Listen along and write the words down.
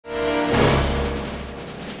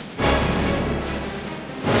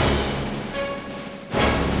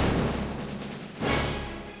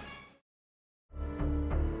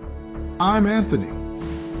I'm Anthony.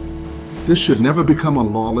 This should never become a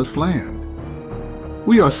lawless land.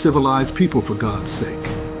 We are civilized people, for God's sake.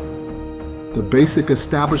 The basic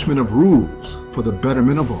establishment of rules for the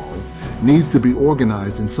betterment of all needs to be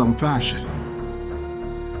organized in some fashion.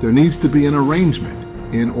 There needs to be an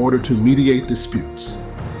arrangement in order to mediate disputes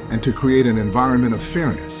and to create an environment of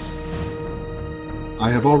fairness.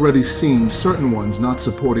 I have already seen certain ones not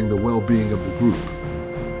supporting the well-being of the group.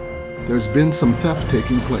 There's been some theft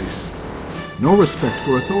taking place. No respect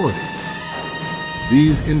for authority.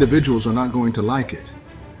 These individuals are not going to like it,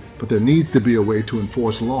 but there needs to be a way to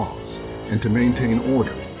enforce laws and to maintain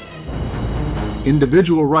order.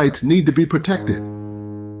 Individual rights need to be protected.